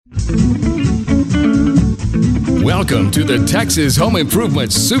Welcome to the Texas Home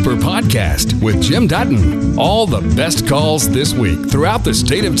Improvement Super Podcast with Jim Dutton. All the best calls this week throughout the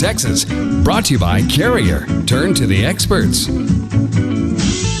state of Texas. Brought to you by Carrier. Turn to the experts. Mike,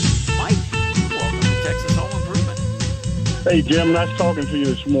 welcome to Texas Home Improvement. Hey, Jim, nice talking to you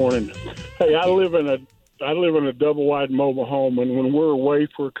this morning. Hey, I live in a double-wide mobile home, and when we're away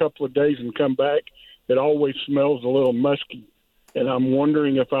for a couple of days and come back, it always smells a little musky. And I'm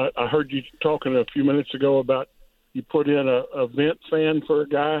wondering if I heard you talking a few minutes ago about you put in a vent fan for a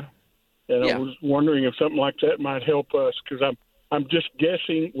guy, and Yeah. I was wondering if something like that might help us, because I'm just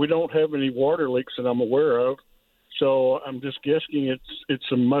guessing we don't have any water leaks that I'm aware of, so I'm just guessing it's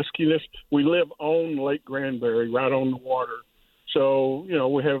some muskiness. We live on Lake Granbury, right on the water, so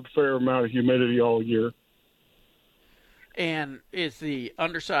we have a fair amount of humidity all year. And is the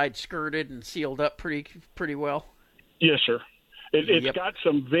underside skirted and sealed up pretty well? Yes, sir. It's Yep. got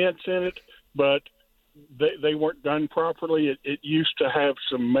some vents in it, but they weren't done properly. It used to have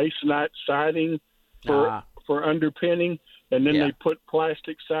some masonite siding for underpinning, and then Yeah. they put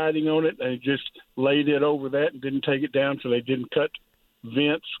plastic siding on it, and they just laid it over that and didn't take it down, so they didn't cut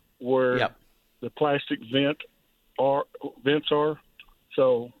vents where the plastic vents are.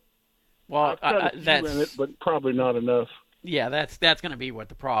 So Well, I've cut a few that's in it, but probably not enough. yeah, that's going to be what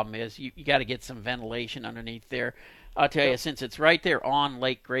the problem is. You got to get some ventilation underneath there. I'll tell you, since it's right there on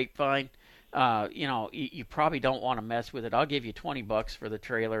Lake Grapevine, you probably don't want to mess with it. I'll give you $20 for the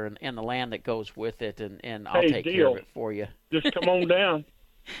trailer and the land that goes with it, and I'll take care of it for you. Just come on down.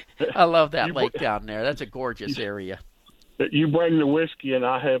 I love that lake down there. That's a gorgeous area. You bring the whiskey, and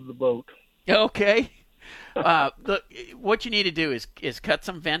I have the boat. Okay. Look, what you need to do is cut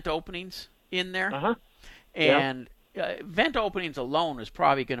some vent openings in there, and vent openings alone is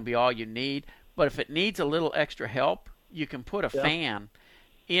probably going to be all you need. But if it needs a little extra help, you can put a fan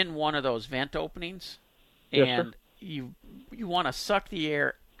in one of those vent openings, and you want to suck the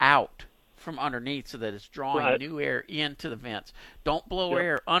air out from underneath so that it's drawing new air into the vents. Don't blow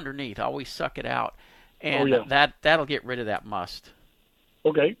air underneath. Always suck it out, and that'll get rid of that must.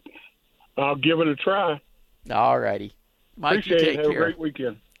 Okay. I'll give it a try. All righty. Mike, Appreciate you it. take Have care. a great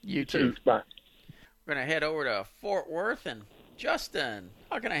weekend. You too. Bye. We're going to head over to Fort Worth, and Justin,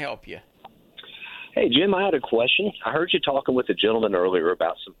 how can I help you? Hey, Jim, I had a question. I heard you talking with a gentleman earlier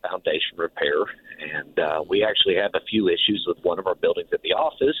about some foundation repair, and we actually have a few issues with one of our buildings at the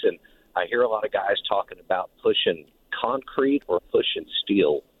office, and I hear a lot of guys talking about pushing concrete or pushing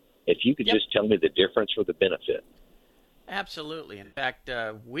steel. If you could just tell me the difference or the benefit. Absolutely. In fact,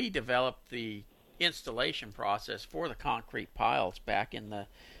 we developed the installation process for the concrete piles back in the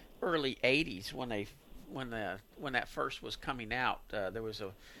early 80s when that first was coming out. There was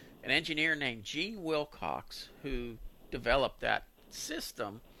an engineer named Gene Wilcox who developed that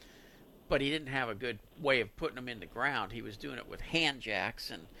system, but he didn't have a good way of putting them in the ground. He was doing it with hand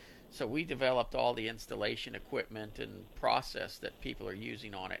jacks, and so we developed all the installation equipment and process that people are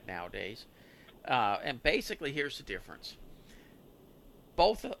using on it nowadays. And basically, here's the difference.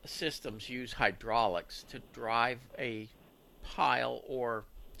 Both systems use hydraulics to drive a pile or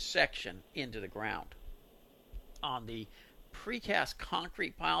section into the ground. On the precast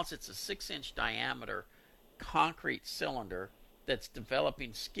concrete piles, it's a 6-inch diameter concrete cylinder that's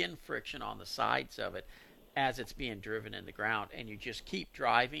developing skin friction on the sides of it as it's being driven in the ground, and you just keep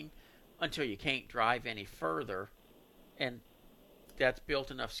driving until you can't drive any further, and that's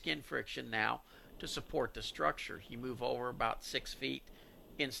built enough skin friction now to support the structure. You move over about 6 feet,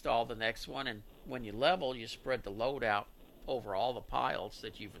 install the next one, and when you level, you spread the load out over all the piles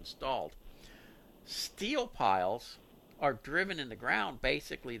that you've installed. Steel piles are driven in the ground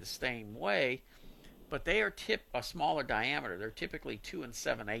basically the same way, but they are a smaller diameter. They're typically 2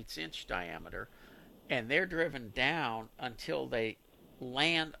 7/8 inch diameter, and they're driven down until they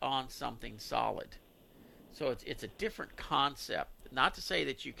land on something solid. So it's a different concept. Not to say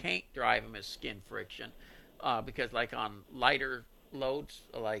that you can't drive them as skin friction, because like on lighter loads,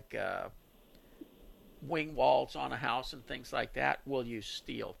 like wing walls on a house and things like that, we'll use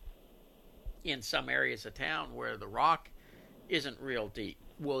steel. In some areas of town where the rock isn't real deep,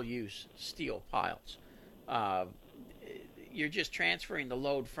 we'll use steel piles. You're just transferring the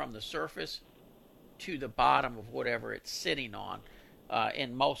load from the surface to the bottom of whatever it's sitting on.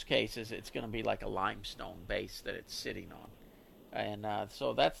 In most cases, it's going to be like a limestone base that it's sitting on. And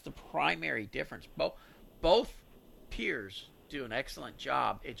so that's the primary difference. Both piers do an excellent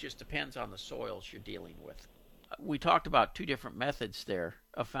job. It just depends on the soils you're dealing with. We talked about two different methods there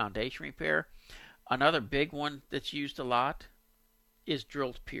of foundation repair. Another big one that's used a lot is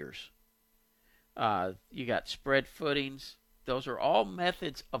drilled piers. You got spread footings. Those are all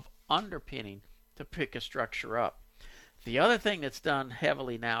methods of underpinning to pick a structure up. The other thing that's done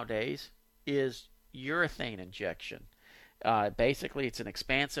heavily nowadays is urethane injection. Basically, it's an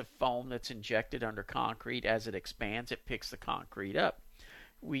expansive foam that's injected under concrete. As it expands, it picks the concrete up.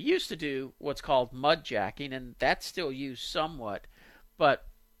 We used to do what's called mud jacking, and that's still used somewhat, but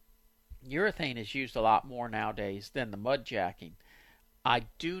urethane is used a lot more nowadays than the mud jacking. I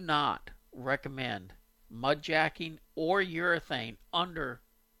do not recommend mud jacking or urethane under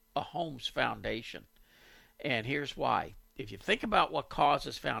a home's foundation. And here's why. If you think about what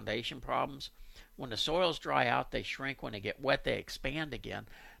causes foundation problems, when the soils dry out, they shrink. When they get wet, they expand again.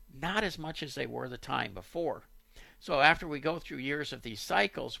 Not as much as they were the time before. So after we go through years of these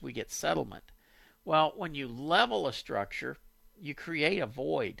cycles, we get settlement. Well, when you level a structure, you create a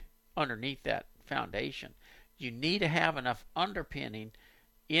void underneath that foundation. You need to have enough underpinning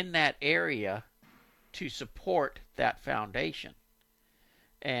in that area to support that foundation.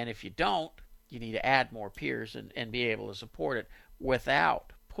 And if you don't, you need to add more piers and be able to support it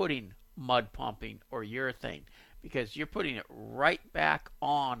without putting mud pumping or urethane, because you're putting it right back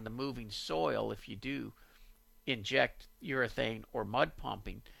on the moving soil if you do inject urethane or mud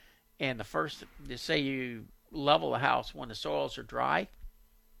pumping. And the first, say you level a house when the soils are dry,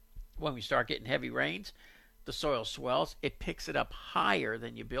 when we start getting heavy rains, the soil swells, it picks it up higher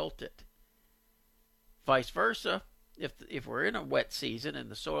than you built it. Vice versa, if we're in a wet season and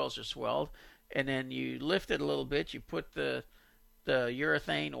the soils are swelled, and then you lift it a little bit, you put the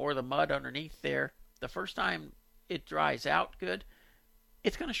urethane or the mud underneath there, the first time it dries out good,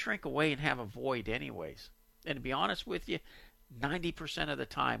 it's going to shrink away and have a void anyways. And to be honest with you, 90% of the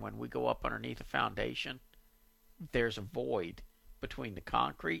time when we go up underneath a foundation, there's a void between the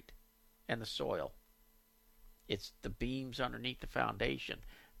concrete and the soil. It's the beams underneath the foundation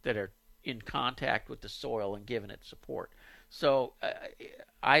that are in contact with the soil and giving it support. So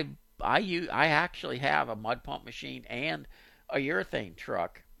I actually have a mud pump machine and a urethane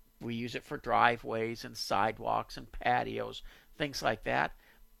truck. We use it for driveways and sidewalks and patios, things like that.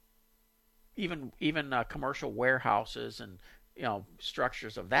 Even commercial warehouses and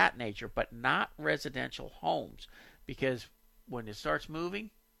structures of that nature, but not residential homes, because when it starts moving,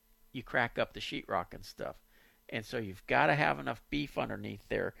 you crack up the sheetrock and stuff. And so you've got to have enough beef underneath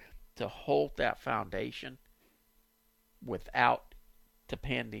there to hold that foundation without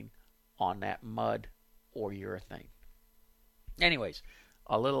depending on that mud or urethane. Anyways,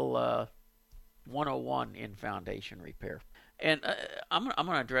 a little 101 in foundation repair. And I'm going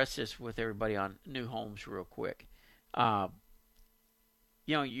to address this with everybody on new homes real quick.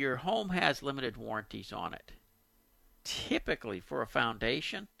 Your home has limited warranties on it. Typically, for a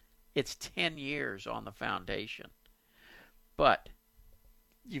foundation, it's 10 years on the foundation. But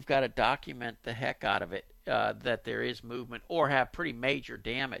you've got to document the heck out of it that there is movement or have pretty major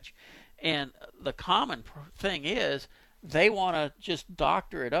damage. And the common thing is they want to just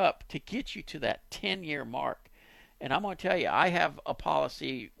doctor it up to get you to that 10-year mark. And I'm going to tell you, I have a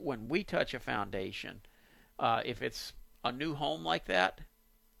policy when we touch a foundation, if it's a new home like that,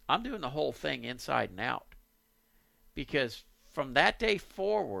 I'm doing the whole thing inside and out. Because from that day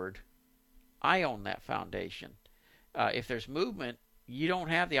forward, I own that foundation. If there's movement, you don't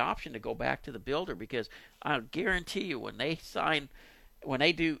have the option to go back to the builder, because I'll guarantee you when they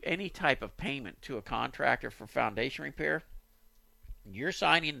do any type of payment to a contractor for foundation repair, you're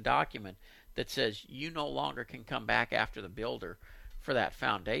signing a document that says you no longer can come back after the builder for that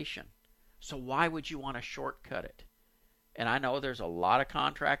foundation. So why would you want to shortcut it? And I know there's a lot of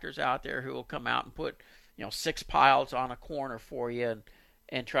contractors out there who will come out and put 6 piles on a corner for you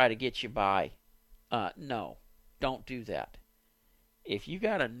and try to get you by. No, don't do that. If you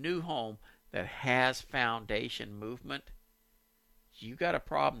got a new home that has foundation movement, you got a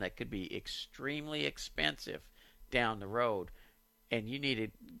problem that could be extremely expensive down the road, and you need to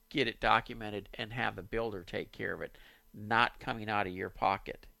get it documented and have the builder take care of it, not coming out of your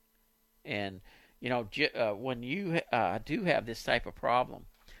pocket. And when you do have this type of problem,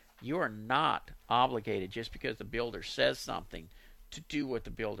 you are not obligated just because the builder says something to do what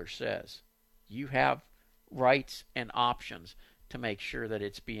the builder says. You have rights and options to make sure that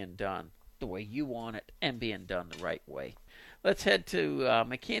it's being done the way you want it and being done the right way. Let's head to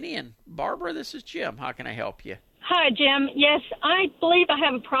McKinney. And Barbara, this is Jim. How can I help you? Hi, Jim. Yes, I believe I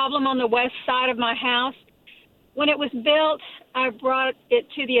have a problem on the west side of my house. When it was built, I brought it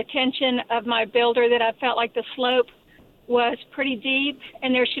to the attention of my builder that I felt like the slope was pretty deep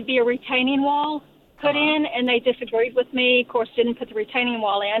and there should be a retaining wall put in, and they disagreed with me. Of course, didn't put the retaining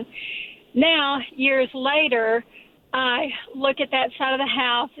wall in. Now, years later, I look at that side of the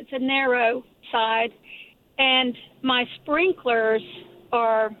house. It's a narrow side, and my sprinklers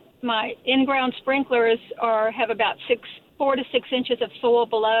are my in-ground sprinklers have about 4 to 6 inches of soil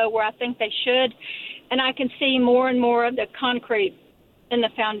below where I think they should, and I can see more and more of the concrete in the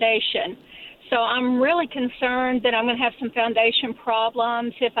foundation. So I'm really concerned that I'm going to have some foundation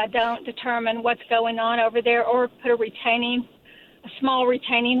problems if I don't determine what's going on over there or put a small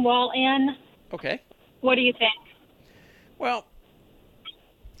retaining wall in. Okay. What do you think? Well,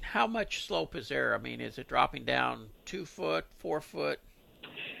 how much slope is there? I mean, is it dropping down 2 foot, 4 foot?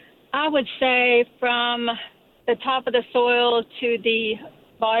 I would say from the top of the soil to the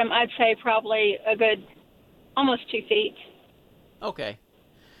bottom, I'd say probably a good almost 2 feet. Okay.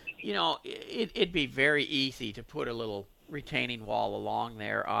 You know, it'd be very easy to put a little retaining wall along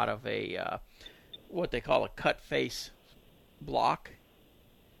there out of a what they call a cut face block,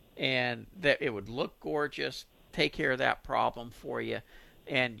 and that it would look gorgeous, take care of that problem for you.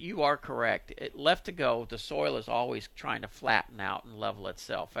 And you are correct. Left to go, the soil is always trying to flatten out and level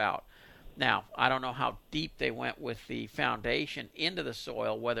itself out. Now, I don't know how deep they went with the foundation into the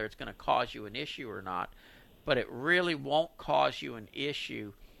soil, whether it's going to cause you an issue or not, but it really won't cause you an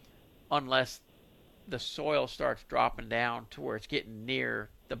issue unless the soil starts dropping down to where it's getting near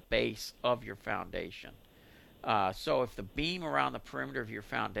the base of your foundation. So if the beam around the perimeter of your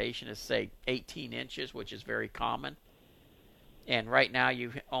foundation is, say, 18 inches, which is very common, and right now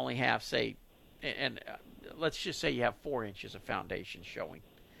you only have, say, let's just say you have 4 inches of foundation showing,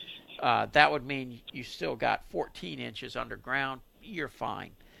 that would mean you still got 14 inches underground, you're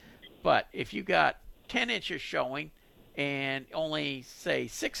fine. But if you got 10 inches showing and only, say,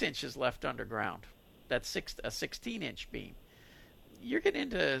 6 inches left underground, that's a 16-inch beam, you're getting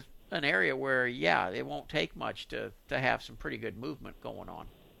into an area where, yeah, it won't take much to have some pretty good movement going on.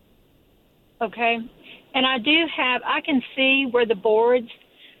 Okay. And I can see where the boards,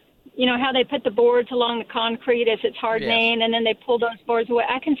 you know, how they put the boards along the concrete as it's hardening, yes, and then they pull those boards away.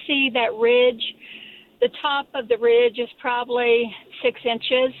 I can see that ridge. The top of the ridge is probably 6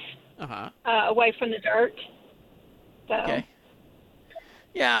 inches away from the dirt. So. Okay.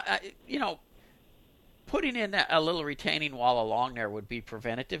 Yeah, you know, putting in a little retaining wall along there would be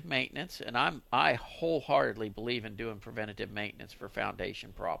preventative maintenance, and I wholeheartedly believe in doing preventative maintenance for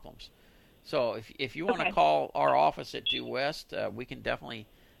foundation problems. So if you want to call our office at Due West, we can definitely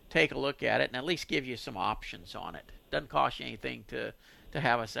take a look at it and at least give you some options on it. Doesn't cost you anything to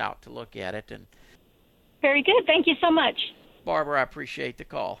have us out to look at it. And very good. Thank you so much. Barbara, I appreciate the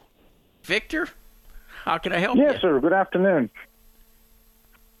call. Victor, how can I help you? Yes, sir. Good afternoon.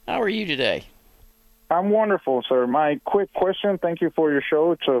 How are you today? I'm wonderful, sir. My quick question, thank you for your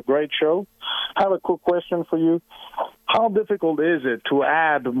show. It's a great show. I have a quick question for you. How difficult is it to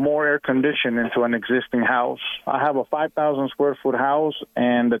add more air conditioning into an existing house? I have a 5,000 square foot house,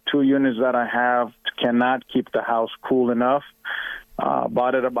 and the 2 units that I have cannot keep the house cool enough.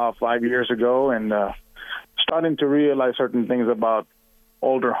 Bought it about 5 years ago, and starting to realize certain things about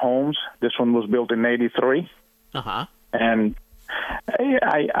older homes. This one was built in 83. And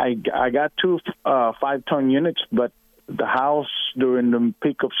I got 2 5-ton units, but the house during the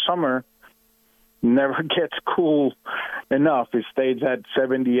peak of summer never gets cool enough. It stays at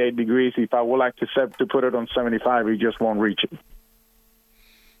 78 degrees. If I would like to put it on 75, it just won't reach it.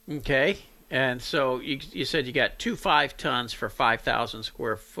 Okay. And so you said you got 2 5-tons for 5,000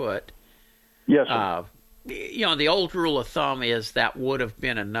 square foot. Yes, sir. You know, the old rule of thumb is that would have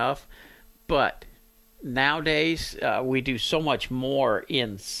been enough, but nowadays we do so much more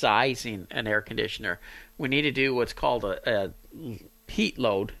in sizing an air conditioner. We need to do what's called a heat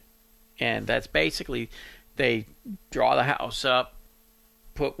load, and that's basically they draw the house up,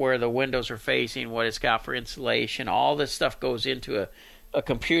 put where the windows are facing, what it's got for insulation. All this stuff goes into a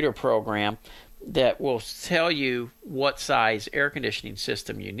computer program that will tell you what size air conditioning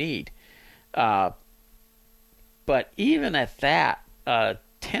system you need. But even at that,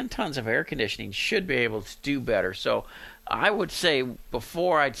 10 tons of air conditioning should be able to do better. So I would say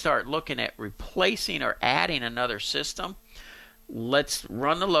before I'd start looking at replacing or adding another system, let's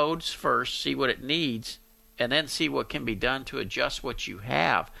run the loads first, see what it needs, and then see what can be done to adjust what you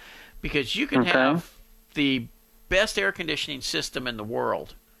have. Because you can have the best air conditioning system in the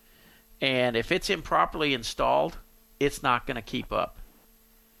world, and if it's improperly installed, it's not going to keep up.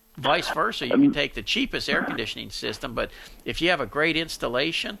 Vice versa, you can take the cheapest air conditioning system, but if you have a great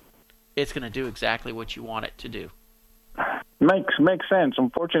installation, it's going to do exactly what you want it to do. Makes sense.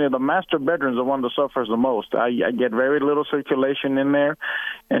 Unfortunately, the master bedroom is the one that suffers the most. I get very little circulation in there,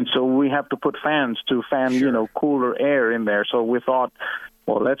 and so we have to put fans to fan, cooler air in there. So we thought,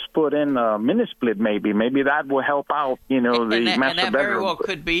 well, let's put in a mini split maybe. Maybe that will help out, the master bedroom. And that very well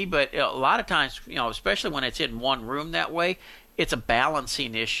could be, but a lot of times, especially when it's in one room that way, it's a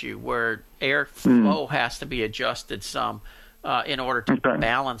balancing issue where air flow has to be adjusted some in order to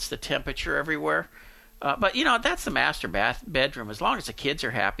balance the temperature everywhere. But, that's the master bedroom. As long as the kids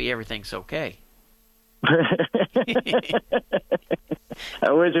are happy, everything's okay. I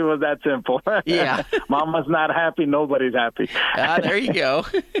wish it was that simple. Yeah. Mama's not happy, nobody's happy. There you go.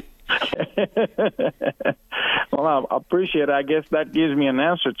 Well, I appreciate it. I guess that gives me an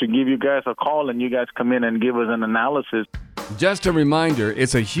answer to give you guys a call and you guys come in and give us an analysis. Just a reminder,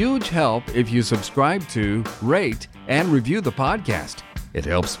 it's a huge help if you subscribe to, rate, and review the podcast. It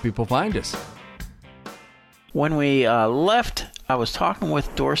helps people find us. When we left, I was talking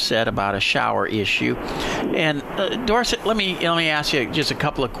with Dorset about a shower issue, and Dorset, let me ask you just a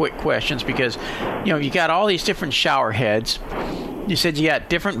couple of quick questions because you got all these different shower heads. You said you got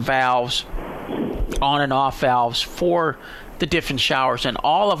different valves, on and off valves for the different showers, and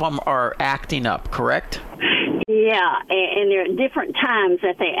all of them are acting up, correct? Yeah, and there are different times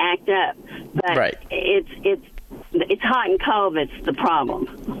that they act up, but right. It's hot and cold that's the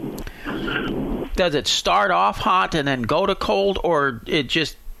problem. Does it start off hot and then go to cold, or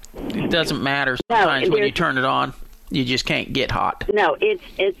it doesn't matter sometimes when you turn it on? You just can't get hot. No,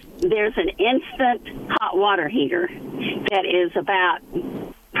 there's an instant hot water heater that is about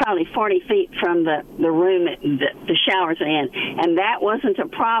probably 40 feet from the room that the showers are in, and that wasn't a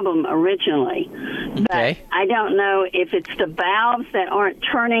problem originally. Okay. But I don't know if it's the valves that aren't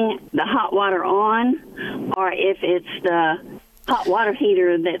turning the hot water on, or if it's the hot water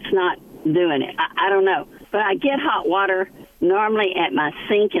heater that's not doing it. I don't know. But I get hot water normally at my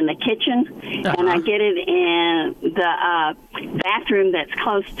sink in the kitchen, and I get it in the bathroom that's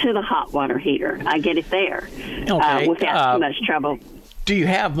close to the hot water heater. I get it there without too much trouble. Do you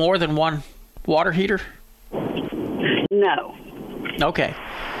have more than one water heater? No. Okay.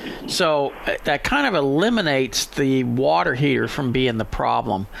 So that kind of eliminates the water heater from being the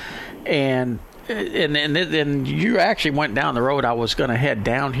problem. And you actually went down the road I was going to head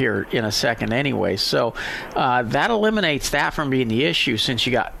down here in a second anyway. So that eliminates that from being the issue since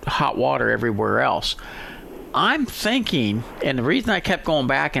you got hot water everywhere else. I'm thinking, and the reason I kept going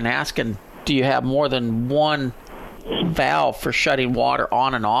back and asking, do you have more than one valve for shutting water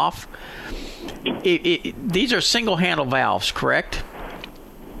on and off? These are single-handle valves, correct?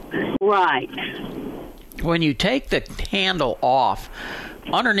 Right. When you take the handle off,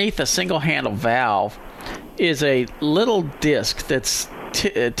 underneath a single-handle valve is a little disc that's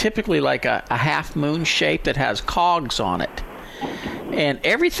typically like a half-moon shape that has cogs on it. And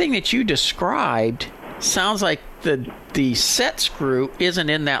everything that you described sounds like the set screw isn't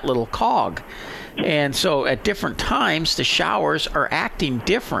in that little cog. And so at different times, the showers are acting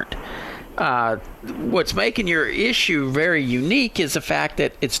different. What's making your issue very unique is the fact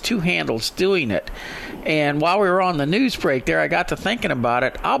that it's two handles doing it. And while we were on the news break there, I got to thinking about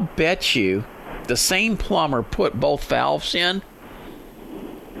it. I'll bet you the same plumber put both valves in,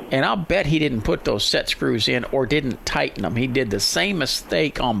 and I'll bet he didn't put those set screws in or didn't tighten them. He did the same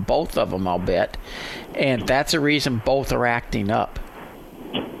mistake on both of them, I'll bet. And that's the reason both are acting up.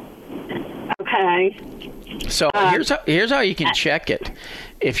 Okay. So here's how you can check it.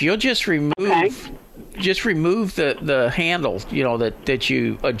 If you'll just remove the handle, that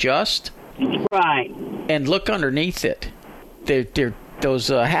you adjust, right, and look underneath it. Those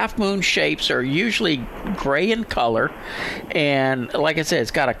half moon shapes are usually gray in color, and like I said,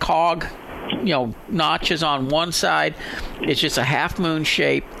 it's got a cog, notches on one side. It's just a half moon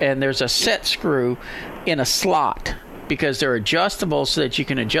shape, and there's a set screw in a slot, because they're adjustable so that you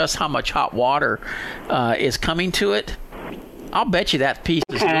can adjust how much hot water is coming to it. I'll bet you that piece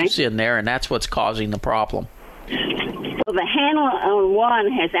is loose in there, and that's what's causing the problem. Well, the handle on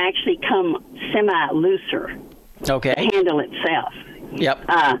one has actually come semi-looser. Okay. The handle itself. Yep.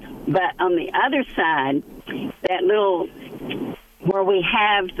 But on the other side, that little, where we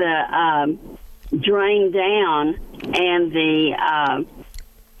have the drain down and the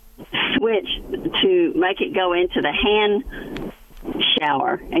switch to make it go into the hand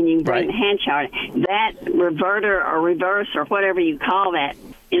shower, and you can bring the hand shower. That reverter or reverse or whatever you call that,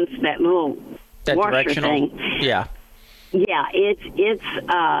 that little washer thing. Yeah. Yeah, it's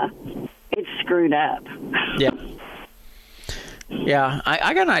screwed up. Yeah. Yeah,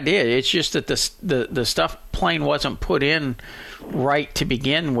 I got an idea. It's just that the stuff plain wasn't put in right to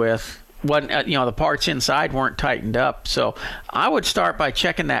begin with. When the parts inside weren't tightened up. So I would start by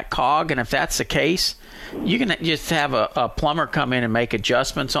checking that cog, and if that's the case, you can just have a plumber come in and make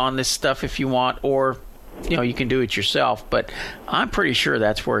adjustments on this stuff if you want, or you can do it yourself. But I'm pretty sure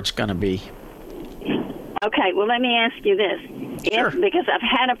that's where it's going to be. Okay, well, let me ask you this. Because I've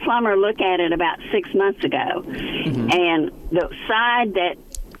had a plumber look at it about 6 months ago, and the side that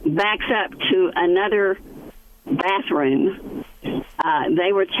backs up to another bathroom,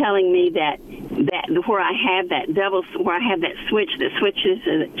 they were telling me that where I have that switch that switches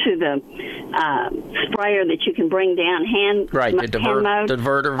to the sprayer that you can bring down hand mode,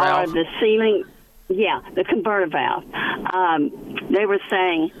 diverter valve, or the ceiling, the converter valve. They were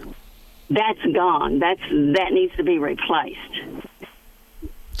saying that's gone. That needs to be replaced.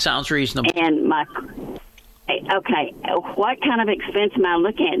 Sounds reasonable. And okay, what kind of expense am I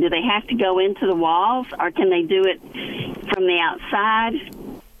looking at? Do they have to go into the walls, or can they do it from the outside?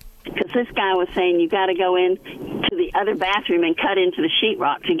 Because this guy was saying you got to go in to the other bathroom and cut into the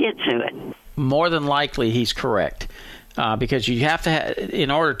sheetrock to get to it. More than likely, he's correct. Because you have to,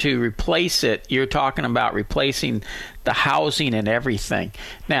 in order to replace it, you're talking about replacing the housing and everything.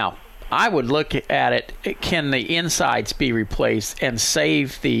 Now, I would look at it, can the insides be replaced and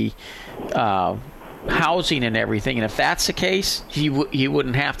save the housing and everything? And if that's the case, you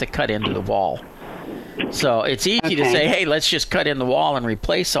wouldn't have to cut into the wall. So it's easy to say, hey, let's just cut in the wall and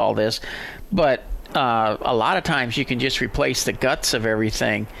replace all this. But a lot of times you can just replace the guts of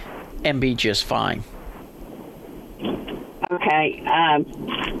everything and be just fine. Okay.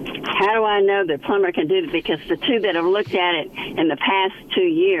 How do I know the plumber can do it? Because the two that have looked at it in the past 2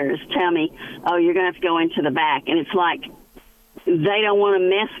 years tell me, oh, you're going to have to go into the back. And it's like they don't want to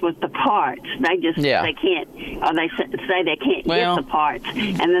mess with the parts. They just they can't, or they say they can't get the parts.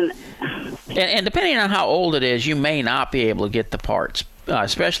 And depending on how old it is, you may not be able to get the parts.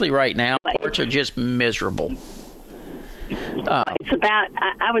 Especially right now, parts are just miserable. It's about,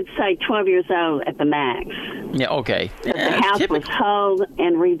 I would say, 12 years old at the max. Yeah, okay. But the house was hulled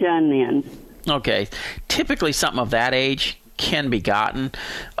and redone then. Okay. Typically, something of that age can be gotten.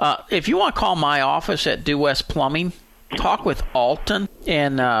 If you want to call my office at Due West Plumbing, talk with Alton,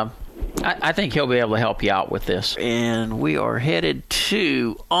 and I think he'll be able to help you out with this. And we are headed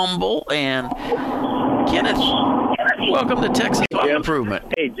to Humble, and Kenneth, welcome to Texas Home Improvement.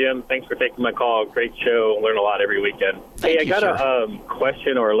 Hey, Jim. Thanks for taking my call. Great show. Learn a lot every weekend. Thank you, I got a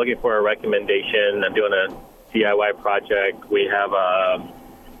question or looking for a recommendation. I'm doing a DIY project. We have a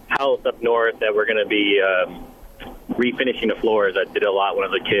house up north that we're going to be refinishing the floors. I did a lot when I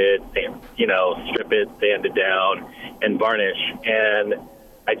was a kid. Strip it, sand it down, and varnish. And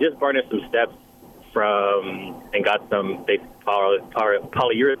I just varnished some steps and got some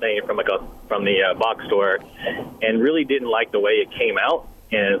polyurethane from the box store, and really didn't like the way it came out,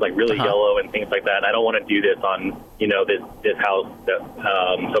 and it's like really yellow and things like that. And I don't want to do this on this house. So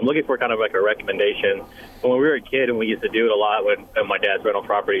I'm looking for kind of like a recommendation. When we were a kid and we used to do it a lot when my dad's rental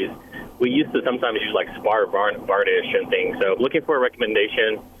properties, we used to sometimes use like spar varnish and things. So looking for a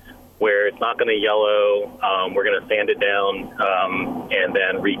recommendation where it's not going to yellow. We're going to sand it down and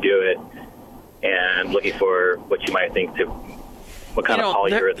then redo it. And looking for what you might think what kind of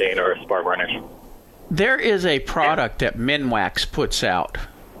polyurethane or spar varnish. There is a product that Minwax puts out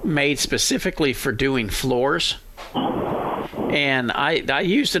made specifically for doing floors. And I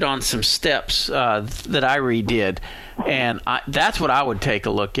used it on some steps that I redid. And that's what I would take a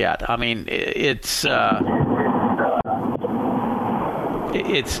look at. I mean, it's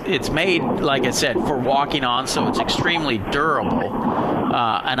made, like I said, for walking on, so it's extremely durable.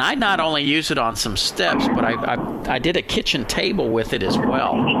 And I not only use it on some steps, but I did a kitchen table with it as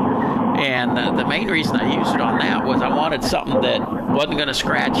well. And the main reason I used it on that was I wanted something that wasn't going to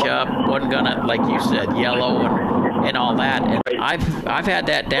scratch up, wasn't going to, like you said, yellow and all that. And I've had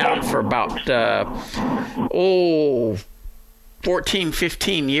that down for about 14,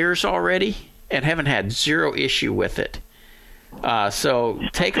 15 years already, and haven't had zero issue with it. So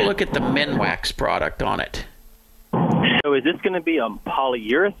take a look at the Minwax product on it. So is this going to be a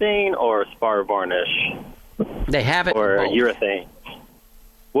polyurethane or spar varnish? They have it or in both. Urethane.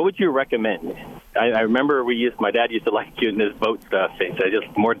 What would you recommend? I remember my dad used to like using this boat stuff. It's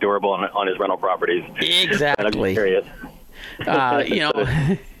just more durable on his rental properties. Exactly. I'm just curious.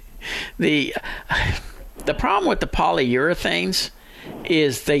 The problem with the polyurethanes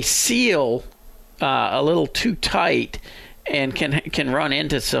is they seal a little too tight and can run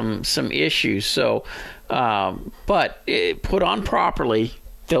into some issues. So, but put on properly,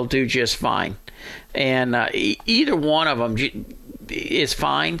 they'll do just fine. And either one of them is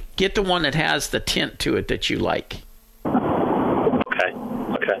fine. Get the one that has the tint to it that you like. Okay.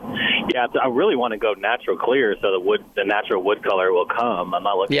 Yeah, I really want to go natural clear so the natural wood color will come. I'm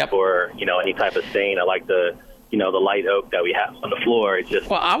not looking for any type of stain. I like the light oak that we have on the floor. It's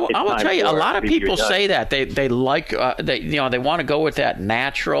just I will tell you, a lot of people say that they like they want to go with that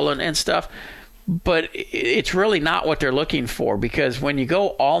natural and stuff. but it's really not what they're looking for, because when you go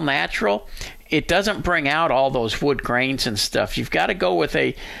all natural, it doesn't bring out all those wood grains and stuff. You've got to go with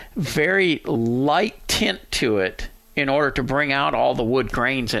a very light tint to it in order to bring out all the wood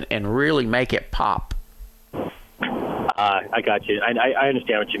grains and really make it pop. I got you. I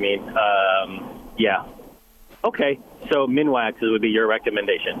understand what you mean. Yeah. Okay. So Minwax would be your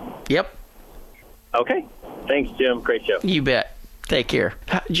recommendation. Yep. Okay. Thanks, Jim. Great show. You bet. Take care.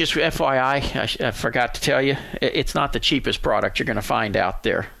 Just FYI, I forgot to tell you, it's not the cheapest product you're going to find out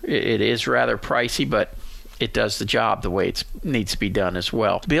there. It is rather pricey, but it does the job the way it needs to be done as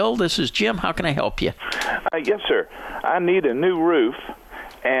well. Bill, this is Jim. How can I help you? Yes, sir. I need a new roof,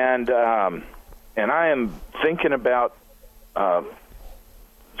 and I am thinking about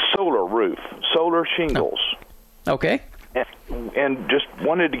solar roof, solar shingles. Okay. And just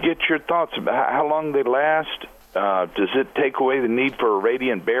wanted to get your thoughts about how long they last. Does it take away the need for a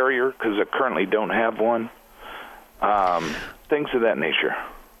radiant barrier, because I currently don't have one? Things of that nature.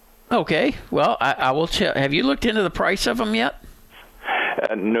 Okay. Well, I will tell. Have you looked into the price of them yet?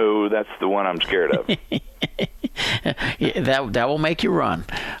 No, that's the one I'm scared of. That will make you run.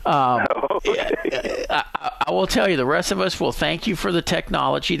 Okay. I will tell you, the rest of us will thank you for the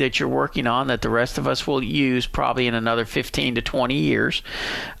technology that you're working on, that the rest of us will use probably in another 15 to 20 years.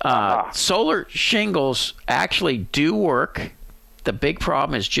 Solar shingles actually do work. The big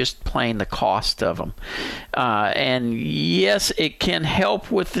problem is just plain the cost of them. And yes, it can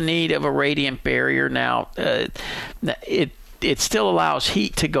help with the need of a radiant barrier. Now, it still allows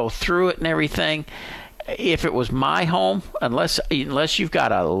heat to go through it and everything. If it was my home, unless you've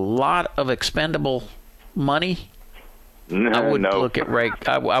got a lot of expendable money, I wouldn't look at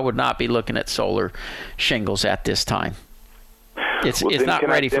I would not be looking at solar shingles at this time. It's not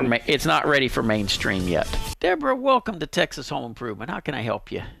ready for mainstream yet. Deborah, welcome to Texas Home Improvement. How can I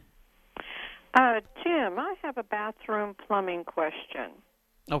help you? Jim, I have a bathroom plumbing question.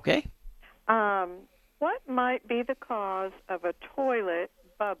 Okay. What might be the cause of a toilet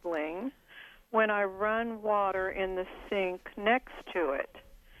bubbling when I run water in the sink next to it?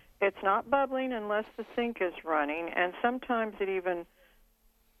 It's not bubbling unless the sink is running, and sometimes it even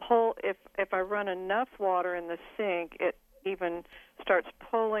if I run enough water in the sink, it even starts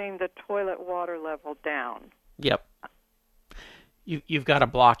pulling the toilet water level down. Yep. You've got a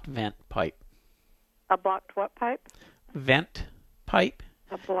blocked vent pipe. A blocked what pipe? Vent pipe.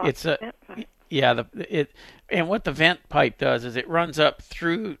 A blocked vent pipe. Yeah, and what the vent pipe does is it runs up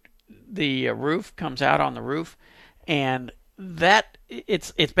through the roof, comes out on the roof, and that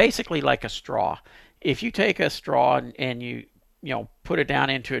it's basically like a straw. If you take a straw and you put it down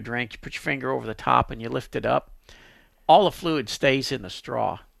into a drink, you put your finger over the top and you lift it up, all the fluid stays in the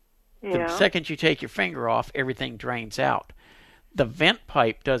straw. Yeah. The second you take your finger off, everything drains out. The vent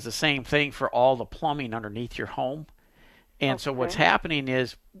pipe does the same thing for all the plumbing underneath your home. And so what's happening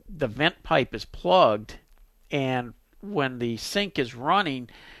is the vent pipe is plugged, and when the sink is running,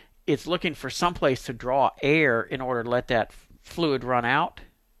 it's looking for someplace to draw air in order to let that fluid run out.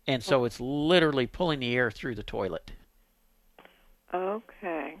 And so it's literally pulling the air through the toilet.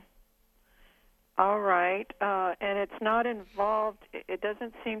 Okay. All right. And it's not involved, it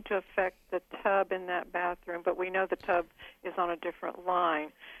doesn't seem to affect the tub in that bathroom, but we know the tub is on a different line.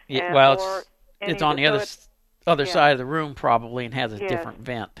 Yeah, well, it's on the other side of the room probably, and has a different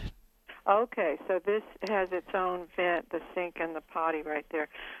vent. Okay, so this has its own vent, the sink and the potty right there.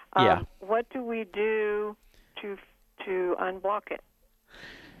 What do we do to unblock it?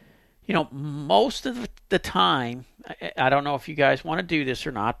 Most of the time, I don't know if you guys want to do this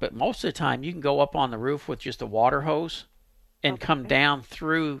or not, but most of the time you can go up on the roof with just a water hose and come down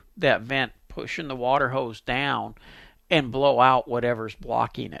through that vent, pushing the water hose down and blow out whatever's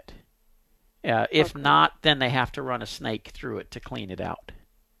blocking it. If not, then they have to run a snake through it to clean it out.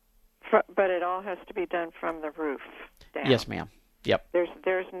 But it all has to be done from the roof down. Yes, ma'am. Yep.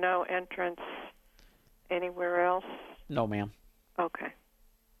 There's no entrance anywhere else? No, ma'am. Okay.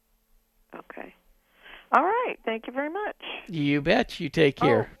 All right. Thank you very much. You bet. You take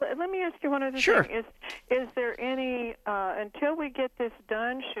care. Let me ask you one other thing. Is there any, until we get this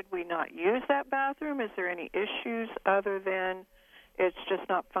done, should we not use that bathroom? Is there any issues other than it's just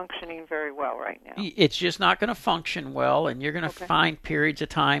not functioning very well right now? It's just not going to function well, and you're going to find periods of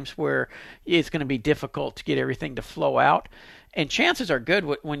times where it's going to be difficult to get everything to flow out. And chances are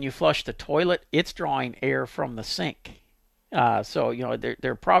good when you flush the toilet, it's drawing air from the sink. So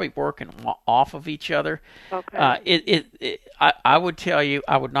they're probably working off of each other. Okay. I would tell you,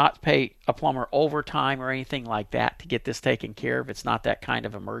 I would not pay a plumber overtime or anything like that to get this taken care of. It's not that kind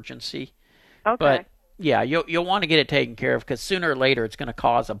of emergency. Okay. But Yeah, you'll want to get it taken care of, because sooner or later it's going to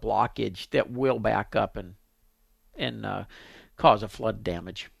cause a blockage that will back up and cause a flood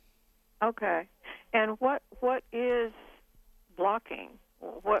damage. Okay. And what is blocking?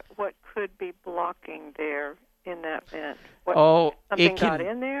 What could be blocking there in that vent? Something got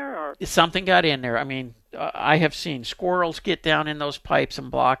in there, or something got in there. I mean, I have seen squirrels get down in those pipes and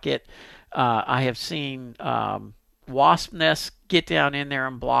block it. I have seen wasp nests get down in there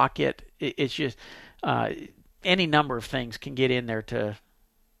and block it. It's just any number of things can get in there to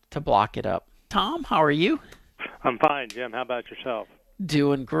block it up. Tom, how are you? I'm fine, Jim. How about yourself?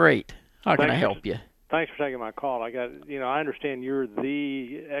 Doing great. How can I help you? Thanks for taking my call. I understand you're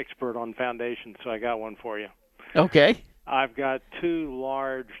the expert on foundations, so I got one for you. Okay. I've got 2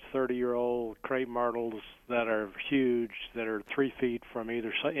 large 30-year-old crepe myrtles that are huge, that are 3 feet from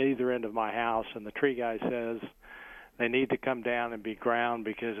either end of my house, and the tree guy says they need to come down and be ground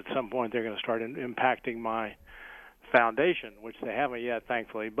because at some point they're going to start impacting my foundation, which they haven't yet,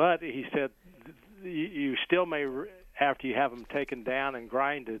 thankfully. But he said you still may, after you have them taken down and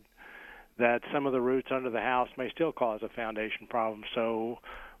grinded, that some of the roots under the house may still cause a foundation problem. So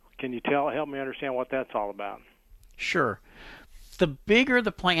can you help me understand what that's all about? Sure. The bigger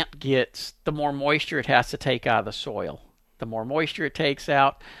the plant gets, the more moisture it has to take out of the soil. The more moisture it takes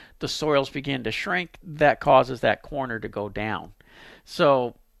out, the soils begin to shrink. That causes that corner to go down.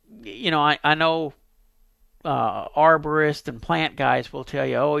 So, I know arborists and plant guys will tell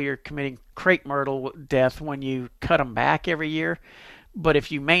you, oh, you're committing crepe myrtle death when you cut them back every year. But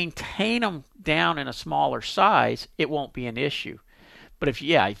if you maintain them down in a smaller size, it won't be an issue. But if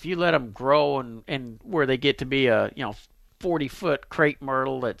you let them grow and where they get to be a 40-foot crepe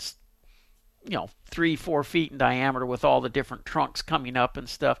myrtle that's 3-4 feet in diameter with all the different trunks coming up and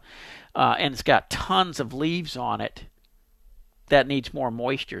stuff, and it's got tons of leaves on it, that needs more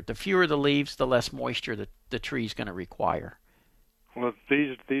moisture. The fewer the leaves, the less moisture the tree's going to require. Well,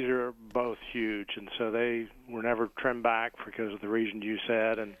 these are both huge, and so they were never trimmed back because of the reason you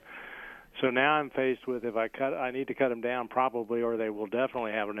said. And so now I'm faced with, I need to cut them down probably, or they will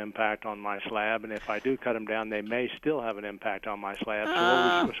definitely have an impact on my slab. And if I do cut them down, they may still have an impact on my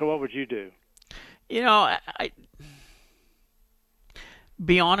slab. So what would you do? I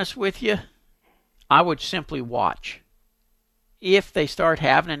be honest with you, I would simply watch. If they start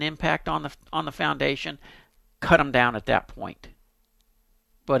having an impact on the foundation, cut them down at that point.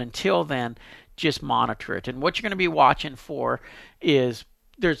 But until then, just monitor it. And what you're going to be watching for is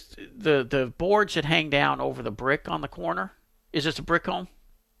there's the boards that hang down over the brick on the corner. Is this a brick home?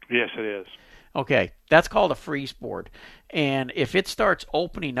 Yes, it is. Okay, that's called a freeze board. And if it starts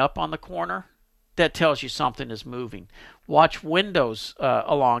opening up on the corner, that tells you something is moving. Watch windows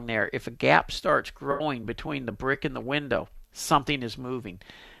along there. If a gap starts growing between the brick and the window, something is moving.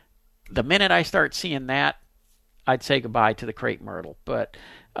 The minute I start seeing that, I'd say goodbye to the crepe myrtle. But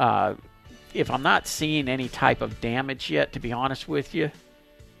if I'm not seeing any type of damage yet, to be honest with you,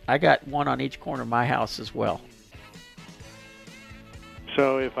 I got one on each corner of my house as well.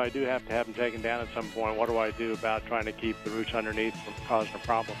 So if I do have to have them taken down at some point, what do I do about trying to keep the roots underneath from causing a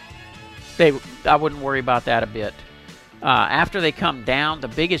problem? I wouldn't worry about that a bit. After they come down, the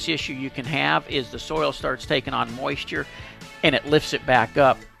biggest issue you can have is the soil starts taking on moisture and it lifts it back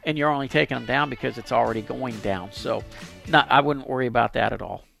up, and you're only taking them down because it's already going down. So I wouldn't worry about that at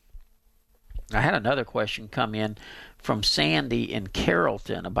all. I had another question come in from Sandy in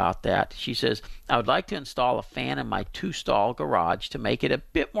Carrollton about that. She says, I would like to install a fan in my 2-stall garage to make it a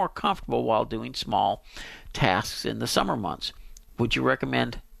bit more comfortable while doing small tasks in the summer months. Would you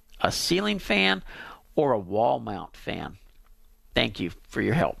recommend a ceiling fan or a wall mount fan? Thank you for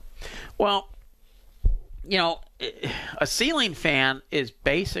your help. Well, a ceiling fan is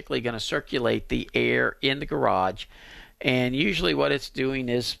basically going to circulate the air in the garage, and usually what it's doing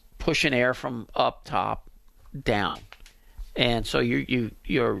is pushing air from up top down. And so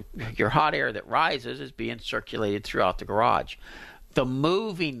your hot air that rises is being circulated throughout the garage. The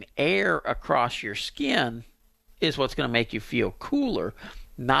moving air across your skin is what's going to make you feel cooler,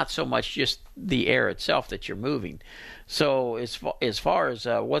 not so much just the air itself that you're moving. So as far as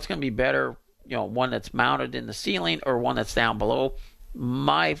what's going to be better, one that's mounted in the ceiling or one that's down below,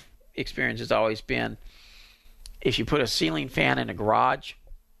 my experience has always been if you put a ceiling fan in a garage,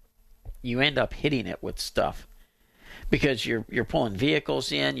 you end up hitting it with stuff because you're pulling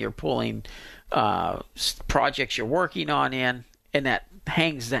vehicles in, you're pulling projects you're working on in, and that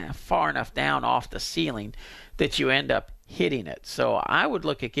hangs that far enough down off the ceiling that you end up hitting it. So I would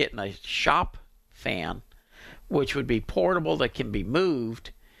look at getting a shop fan, which would be portable, that can be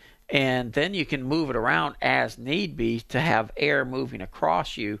moved, and then you can move it around as need be to have air moving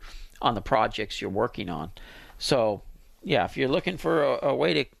across you on the projects you're working on. So, yeah, if you're looking for a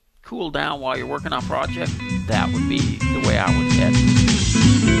way to cool down while you're working on a project, that would be the way I would head.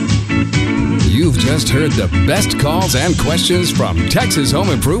 You've just heard the best calls and questions from Texas Home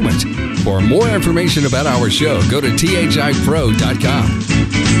Improvement. For more information about our show, go to thipro.com.